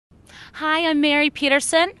Hi, I'm Mary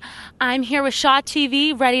Pettersen. I'm here with Shaw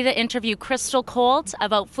TV, ready to interview Crystal Kolt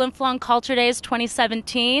about Flin Flon Culture Days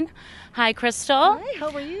 2017. Hi, Crystal. Hi,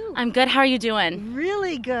 how are you? I'm good. How are you doing?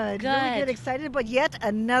 Really good. Really Good. good. Excited about yet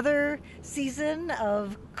another season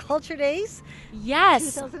of Culture Days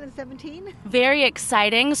Yes, 2017. very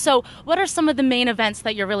exciting. So, what are some of the main events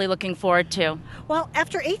that you're really looking forward to? Well,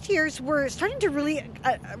 after 8 years, we're starting to really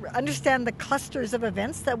understand the clusters of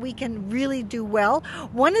events that we can really do well.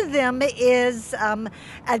 One of them is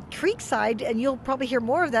at Creekside, and you'll probably hear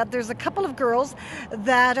more of that. There's a couple of girls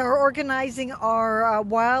that are organizing our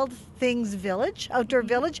Wild Things Village, outdoor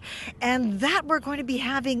village, and that we're going to be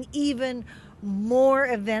having even more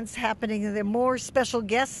events happening. There are more special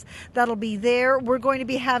guests that'll be there. We're going to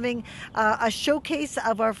be having a showcase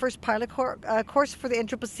of our first pilot course for the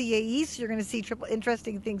NCCAE, so you're going to see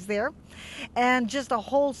interesting things there. And just a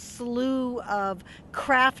whole slew of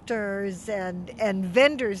crafters and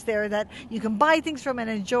vendors there that you can buy things from and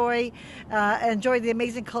enjoy the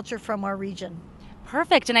amazing culture from our region.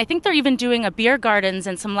 Perfect. And I think they're even doing a beer gardens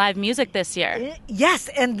and some live music this year. Yes,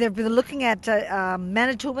 and they're looking at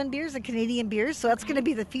Manitoban beers and Canadian beers, so that's going to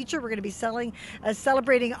be the feature. We're going to be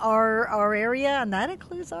celebrating our area, and that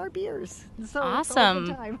includes our beers. So Awesome. It's all a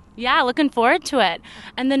good time. Yeah, looking forward to it.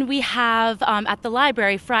 And then we have at the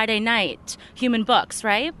library Friday night, Human Books,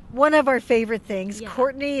 right? One of our favorite things. Yeah.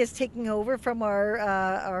 Courtney is taking over from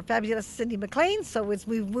our fabulous Cindy McLean, so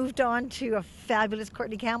we've moved on to a fabulous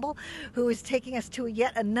Courtney Campbell, who is taking us to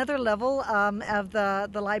yet another level of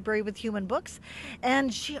the library with Human Books.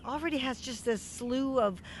 And she already has just a slew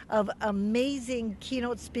of amazing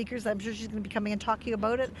keynote speakers. I'm sure she's going to be coming and talking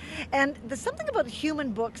about it. And there's something about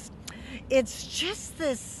Human Books. It's just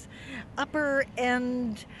this upper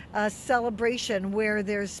end celebration where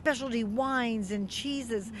there's specialty wines and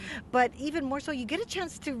cheeses, but even more so, you get a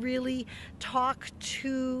chance to really talk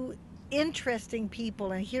to interesting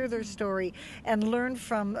people and hear their story and learn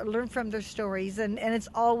from their stories, and it's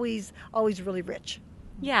always really rich.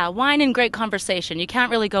 Yeah, wine and great conversation. You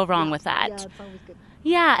can't really go wrong with that. Yeah, it's always good.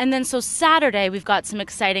 Yeah, and then so Saturday we've got some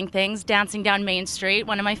exciting things. Dancing down Main Street,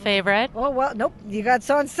 one of my favorite. Oh, well, nope. You got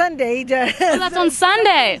on Sunday. Oh, that's on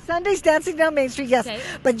Sunday. Sunday's Dancing Down Main Street, yes. Okay.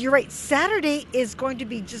 But you're right. Saturday is going to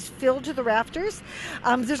be just filled to the rafters.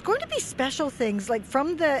 There's going to be special things, like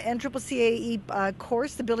from the NCCAE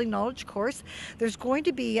course, the Building Knowledge course, there's going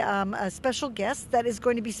to be a special guest that is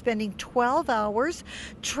going to be spending 12 hours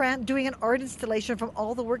doing an art installation from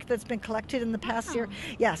all the work that's been collected in the past year.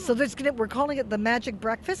 Yeah, so we're calling it the Magic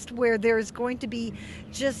Breakfast, where there's going to be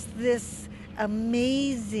just this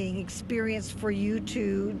amazing experience for you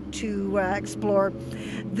to explore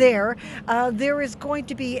there. There is going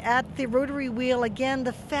to be at the Rotary Wheel again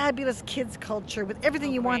the fabulous kids culture with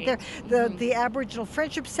everything you want there. The Aboriginal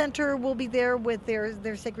Friendship Center will be there with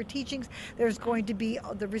their sacred teachings. There's going to be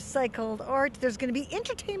the recycled art. There's going to be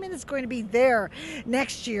entertainment. It's going to be there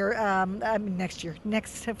next year.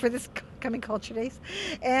 Next for this coming Culture Days,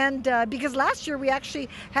 and because last year we actually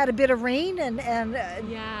had a bit of rain and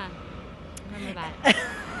Yeah. Remember that.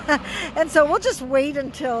 and so we'll just wait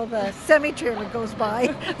until the semi-trailer goes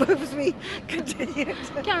by as we continue.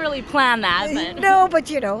 Can't really plan that, but No, but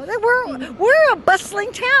you know, we're a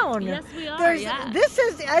bustling town. Yes, we are. Yeah. This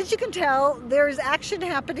is, as you can tell, there's action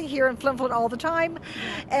happening here in Flin Flon all the time,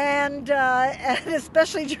 and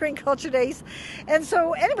especially during Culture Days. And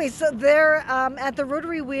so, anyway, so there at the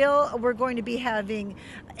Rotary Wheel, we're going to be having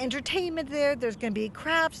entertainment there. There's going to be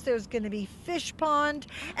crafts. There's going to be fish pond,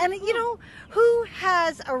 and you know, who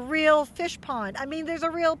has a real fish pond? I mean, there's a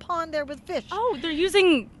real pond there with fish. Oh, they're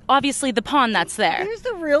using obviously the pond that's there. There's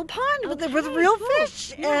the real pond with real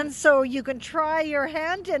fish, and so you can try your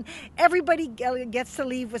hand, and everybody gets to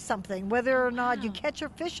leave with something. Whether or not you catch a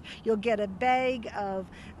fish, you'll get a bag of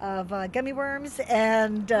gummy worms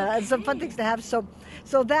and some fun things to have. So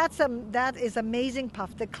that is amazing.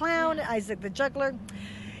 Puff the Clown, Isaac the Juggler.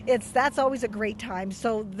 That's always a great time.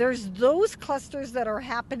 So there's those clusters that are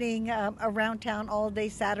happening around town all day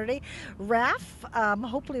Saturday. Raf,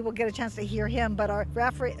 hopefully we'll get a chance to hear him, but our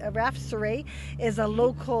Raf Saray is a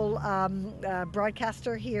local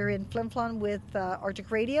broadcaster here in Flin Flon with Arctic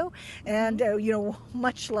Radio, and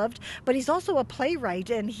much loved. But he's also a playwright,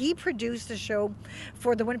 and he produced a show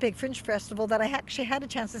for the Winnipeg Fringe Festival that I actually had a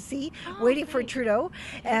chance to see, Waiting for Trudeau,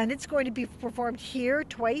 and it's going to be performed here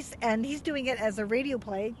twice, and he's doing it as a radio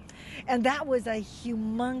play. And that was a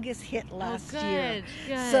humongous hit last year.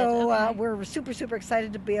 Good. So we're super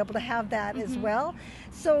excited to be able to have that as well.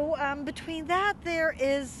 So between that, there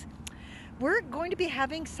is we're going to be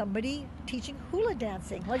having somebody teaching hula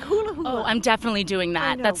dancing, like hula hula. Oh, I'm definitely doing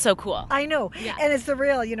that. That's so cool. I know. Yeah. And it's the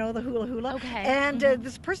real, the hula hula. Okay. And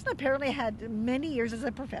this person apparently had many years as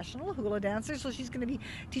a professional hula dancer, so she's going to be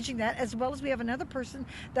teaching that, as well as we have another person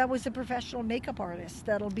that was a professional makeup artist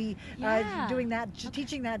that'll be doing that,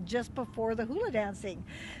 teaching that just before the hula dancing.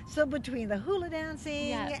 So between the hula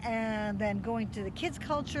dancing and then going to the kids'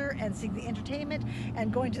 culture and seeing the entertainment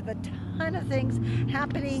and going to the ton of things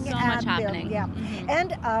happening. So much happening. Yeah.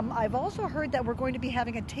 And I've also heard that we're going to be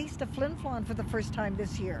having a taste of Flin Flon for the first time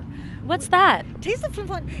this year. What's that? Taste of Flin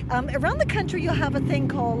Flon. Around the country, you'll have a thing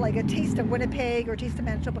called like a Taste of Winnipeg or Taste of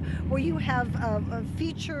Manitoba, where you have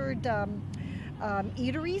featured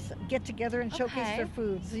eateries get together and showcase their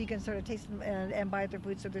food, so you can sort of taste and buy their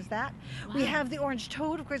food. So there's that. Wow. We have the Orange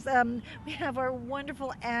Toad, of course. We have our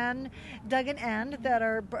wonderful Doug and Ann, that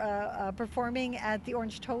are performing at the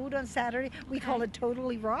Orange Toad on Saturday. We call it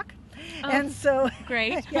Totally Rock. And so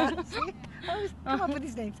great. Yeah, see? I always come up with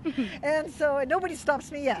these names. And so nobody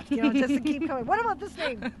stops me yet, just to keep coming. What about this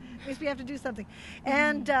name? At least we have to do something.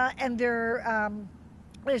 And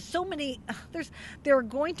there's so many, there are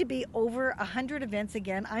going to be over 100 events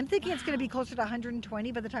again. I'm thinking it's going to be closer to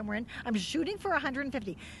 120 by the time we're in. I'm shooting for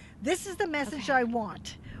 150. This is the message I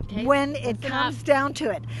want when it comes down to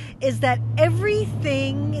it, is that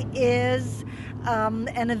everything is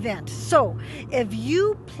an event. So if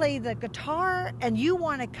you play the guitar and you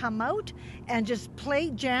want to come out and just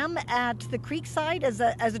play jam at the Creekside as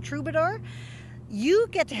a troubadour, you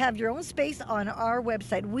get to have your own space on our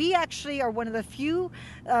website. We actually are one of the few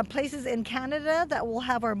places in Canada that will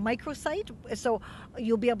have our microsite. So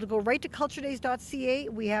you'll be able to go right to culturedays.ca.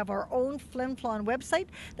 We have our own Flin Flon website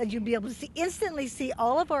that you'll be able to instantly see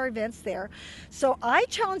all of our events there. So I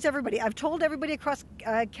challenge everybody. I've told everybody across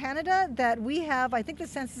Canada that we have, I think the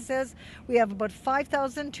census says, we have about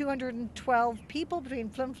 5,212 people between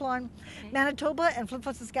Flin Flon, Manitoba and Flin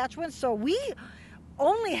Flon, Saskatchewan. So we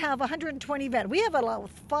only have 120 events. We have about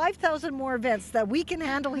 5,000 more events that we can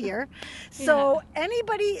handle here. So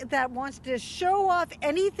anybody that wants to show off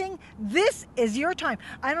anything, this is your time.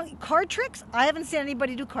 Card tricks, I haven't seen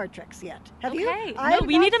anybody do card tricks yet. Have you? No,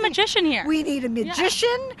 we need a magician here. We need a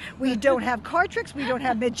magician. We don't have card tricks. We don't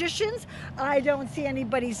have magicians. I don't see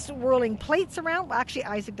anybody swirling plates around. Well, actually,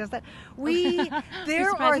 Isaac does that.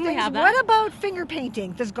 There are things. What about finger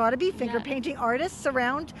painting? There's got to be finger painting artists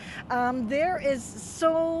around. There is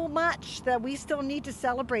so much that we still need to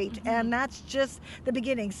celebrate, and that's just the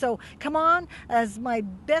beginning. So come on, as my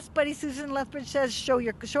best buddy Susan Lethbridge says, show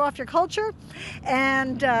off your culture,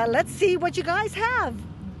 and let's see what you guys have.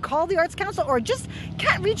 Call the Arts Council, or just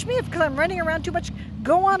can't reach me because I'm running around too much.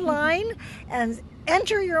 Go online and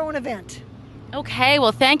enter your own event. Okay,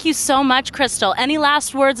 well, thank you so much, Crystal. Any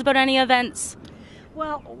last words about any events?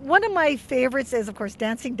 Well, one of my favorites is, of course,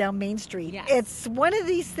 Dancing Down Main Street. Yes. It's one of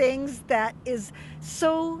these things that is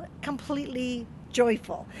so completely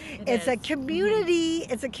joyful. It's a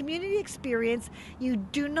community experience. You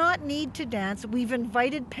do not need to dance. We've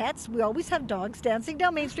invited pets. We always have dogs dancing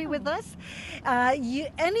down Main Street with us.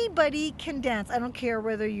 Anybody can dance. I don't care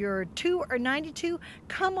whether you're 2 or 92.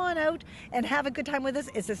 Come on out and have a good time with us.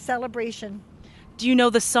 It's a celebration. Do you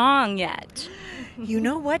know the song yet? You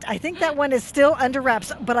know what? I think that one is still under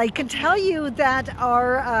wraps, but I can tell you that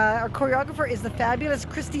our choreographer is the fabulous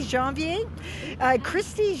Christy Janvier.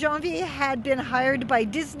 Christy Janvier had been hired by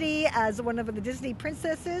Disney as one of the Disney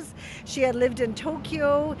princesses. She had lived in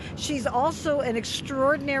Tokyo. She's also an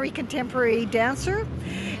extraordinary contemporary dancer,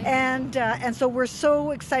 and so we're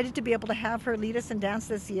so excited to be able to have her lead us in dance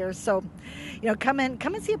this year. So, come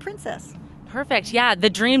and see a princess. Perfect. Yeah, the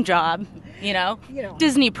dream job.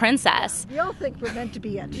 Disney princess. We all think we're meant to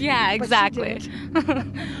be it. Yeah, exactly.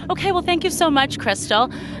 Okay, well, thank you so much, Crystal.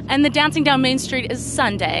 And the Dancing Down Main Street is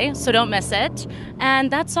Sunday, so don't miss it. And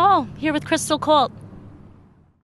that's all. Here with Crystal Kolt.